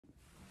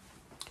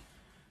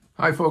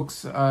Hi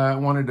folks, I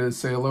wanted to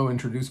say hello,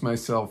 introduce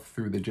myself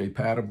through the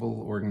JPatible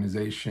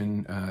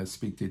organization,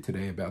 speak to you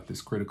today about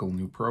this critical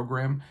new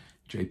program.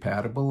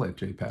 JPatible at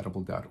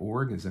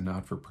jpatible.org is a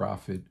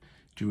not-for-profit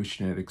Jewish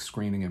genetic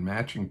screening and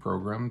matching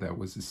program that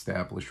was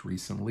established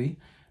recently.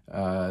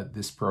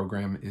 This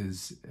program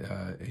is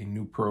a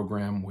new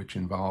program which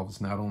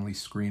involves not only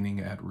screening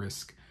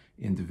at-risk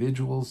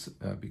individuals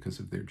because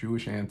of their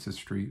Jewish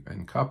ancestry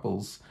and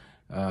couples,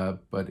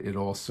 but it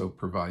also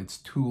provides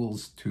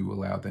tools to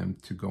allow them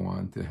to go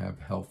on to have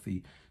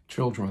healthy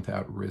children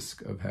without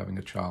risk of having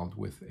a child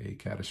with a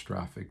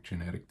catastrophic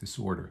genetic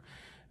disorder.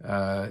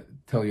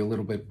 Tell you a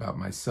little bit about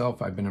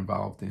myself. I've been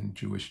involved in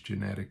Jewish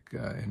genetic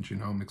and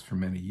genomics for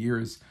many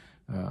years.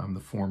 I'm the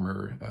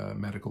former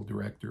medical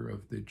director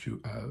of the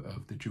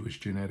Jewish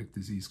Genetic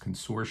Disease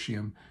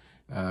Consortium.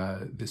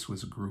 This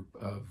was a group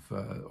of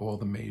all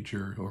the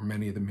major, or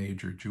many of the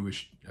major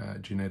Jewish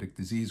genetic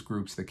disease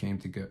groups that came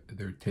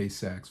together: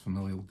 Tay-Sachs,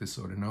 familial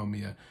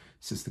dysautonomia,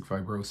 cystic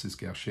fibrosis,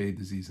 Gaucher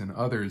disease, and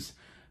others.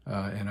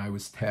 And I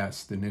was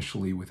tasked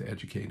initially with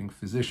educating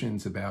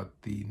physicians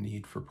about the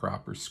need for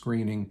proper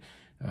screening.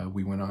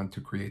 We went on to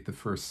create the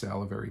first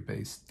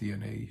salivary-based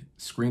DNA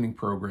screening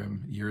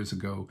program years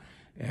ago,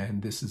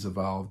 and this has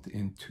evolved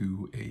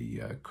into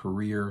a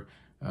career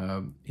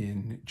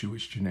in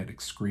Jewish genetic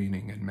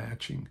screening and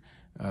matching.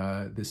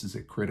 This is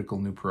a critical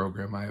new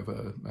program.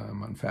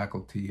 I'm on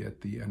faculty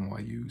at the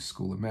NYU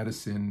School of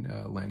Medicine,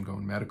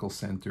 Langone Medical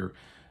Center,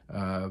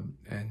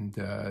 and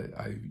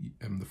I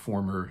am the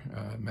former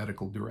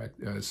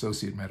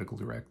associate medical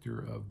director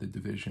of the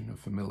Division of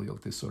Familial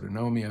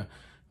Dysautonomia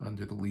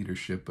under the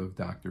leadership of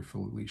Dr.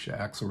 Felicia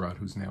Axelrod,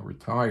 who's now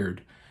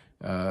retired.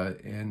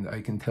 And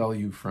I can tell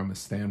you from a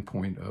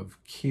standpoint of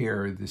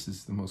care, this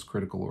is the most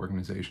critical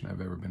organization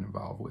I've ever been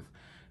involved with.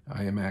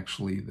 I am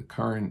actually the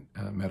current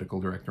medical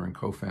director and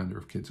co-founder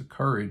of Kids of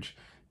Courage.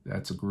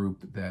 That's a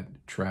group that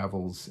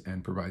travels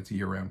and provides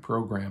year-round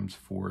programs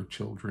for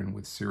children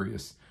with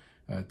serious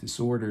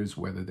disorders,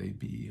 whether they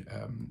be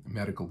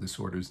medical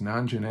disorders,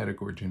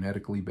 non-genetic or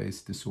genetically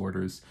based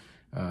disorders.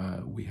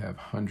 We have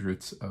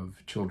hundreds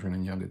of children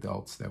and young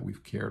adults that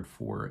we've cared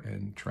for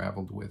and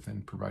traveled with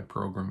and provide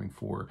programming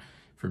for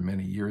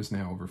many years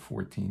now, over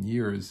 14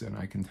 years. And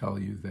I can tell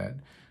you that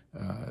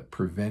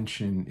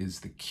prevention is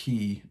the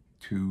key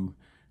to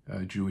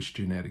Jewish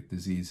genetic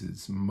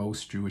diseases.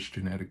 Most Jewish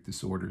genetic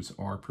disorders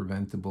are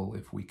preventable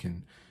if we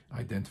can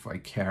identify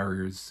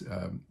carriers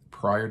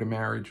prior to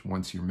marriage.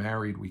 Once you're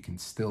married, we can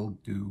still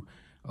do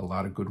a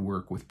lot of good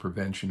work with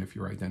prevention if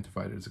you're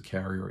identified as a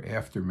carrier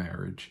after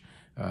marriage.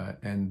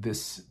 And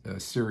this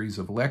series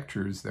of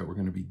lectures that we're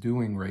going to be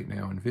doing right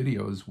now in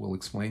videos will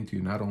explain to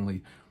you not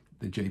only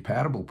the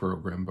JPatible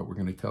program, but we're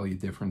going to tell you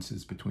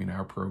differences between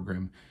our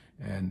program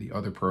and the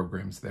other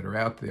programs that are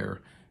out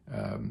there.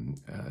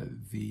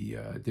 The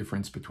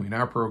difference between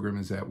our program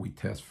is that we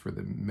test for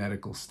the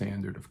medical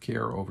standard of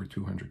care over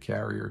 200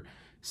 carrier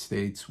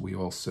states. We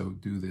also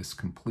do this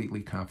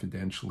completely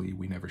confidentially.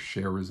 We never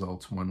share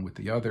results one with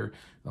the other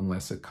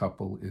unless a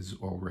couple is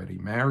already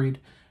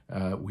married.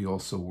 We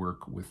also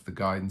work with the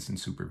guidance and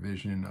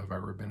supervision of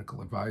our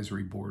Rabbinical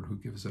Advisory Board, who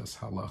gives us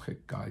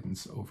halachic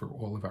guidance over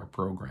all of our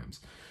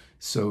programs.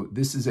 So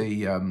this is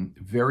a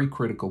very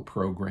critical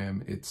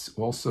program. It's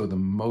also the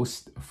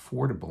most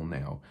affordable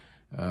now.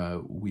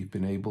 We've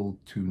been able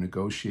to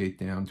negotiate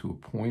down to a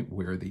point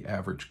where the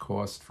average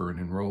cost for an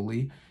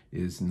enrollee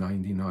is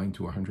 $99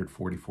 to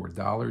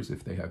 $144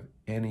 if they have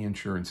any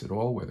insurance at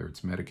all, whether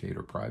it's Medicaid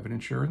or private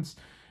insurance.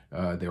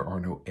 There are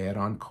no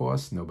add-on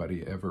costs.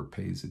 Nobody ever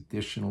pays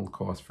additional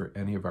costs for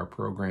any of our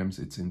programs.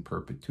 It's in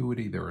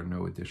perpetuity. There are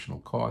no additional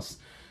costs.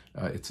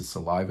 It's a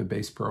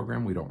saliva-based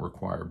program. We don't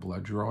require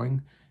blood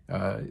drawing.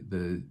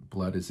 The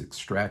blood is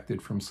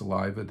extracted from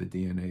saliva. The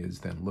DNA is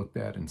then looked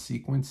at and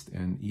sequenced,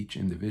 and each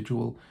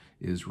individual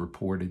is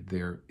reported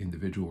their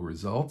individual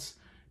results.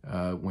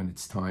 When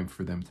it's time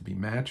for them to be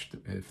matched,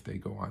 if they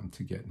go on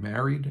to get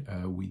married,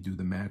 we do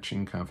the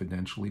matching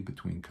confidentially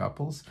between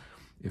couples.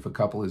 If a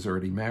couple is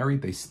already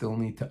married, they still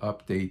need to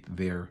update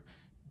their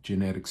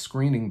genetic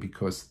screening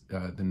because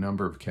the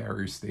number of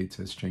carrier states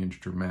has changed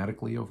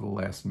dramatically over the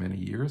last many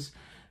years.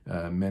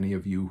 Many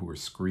of you who were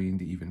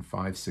screened even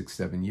 5, 6,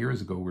 7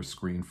 years ago were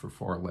screened for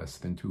far less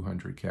than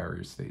 200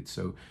 carrier states.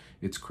 So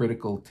it's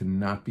critical to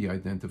not be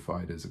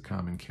identified as a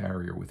common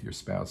carrier with your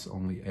spouse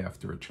only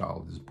after a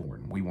child is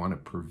born. We want to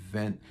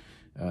prevent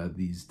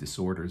these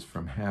disorders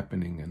from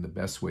happening, and the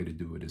best way to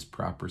do it is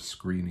proper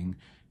screening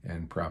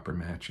and proper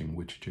matching,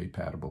 which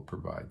JPatible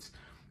provides.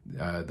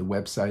 The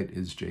website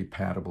is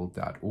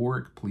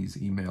jpatible.org. Please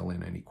email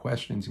in any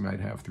questions you might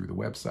have through the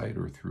website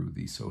or through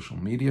the social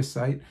media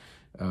site.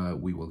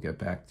 We will get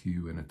back to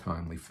you in a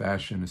timely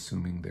fashion,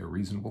 assuming they're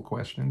reasonable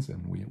questions,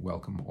 and we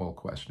welcome all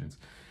questions.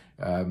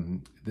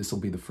 This will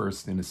be the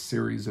first in a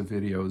series of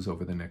videos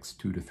over the next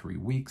 2 to 3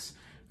 weeks.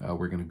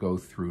 We're going to go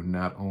through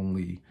not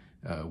only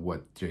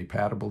what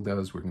JPatible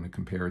does, we're going to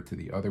compare it to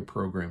the other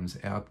programs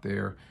out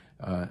there,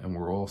 and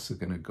we're also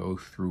going to go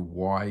through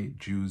why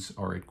Jews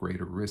are at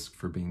greater risk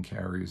for being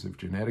carriers of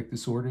genetic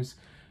disorders.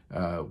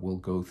 we'll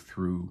go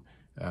through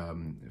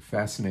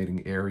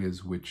fascinating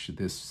areas which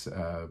this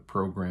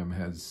program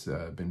has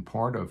been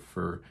part of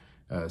for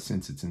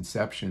since its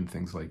inception,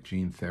 things like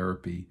gene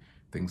therapy,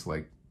 things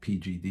like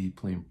PGD,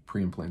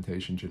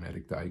 pre-implantation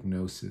genetic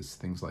diagnosis,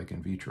 things like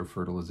in vitro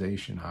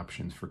fertilization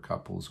options for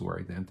couples who are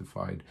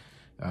identified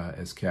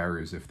as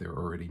carriers if they're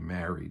already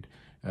married.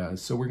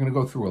 So we're going to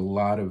go through a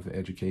lot of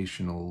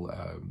educational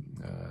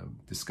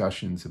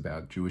discussions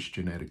about Jewish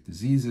genetic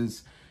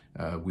diseases.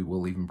 We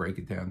will even break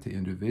it down to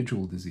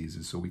individual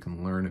diseases so we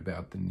can learn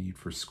about the need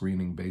for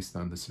screening based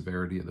on the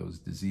severity of those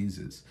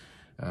diseases.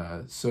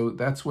 So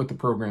that's what the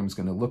program is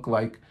going to look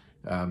like.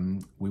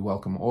 We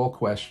welcome all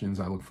questions.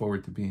 I look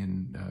forward to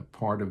being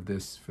part of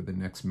this for the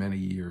next many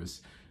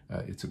years.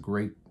 It's a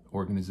great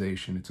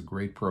organization, it's a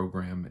great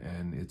program,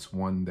 and it's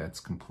one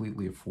that's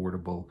completely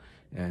affordable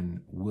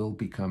and will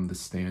become the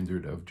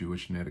standard of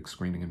Jewish genetic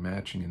screening and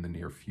matching in the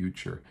near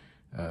future.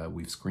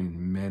 We've screened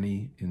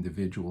many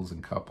individuals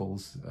and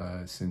couples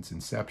since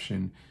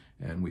inception,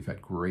 and we've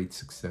had great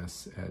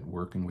success at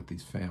working with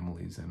these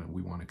families, and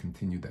we want to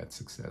continue that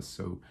success.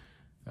 So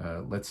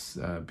let's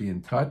be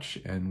in touch,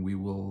 and we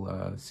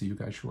will see you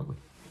guys shortly.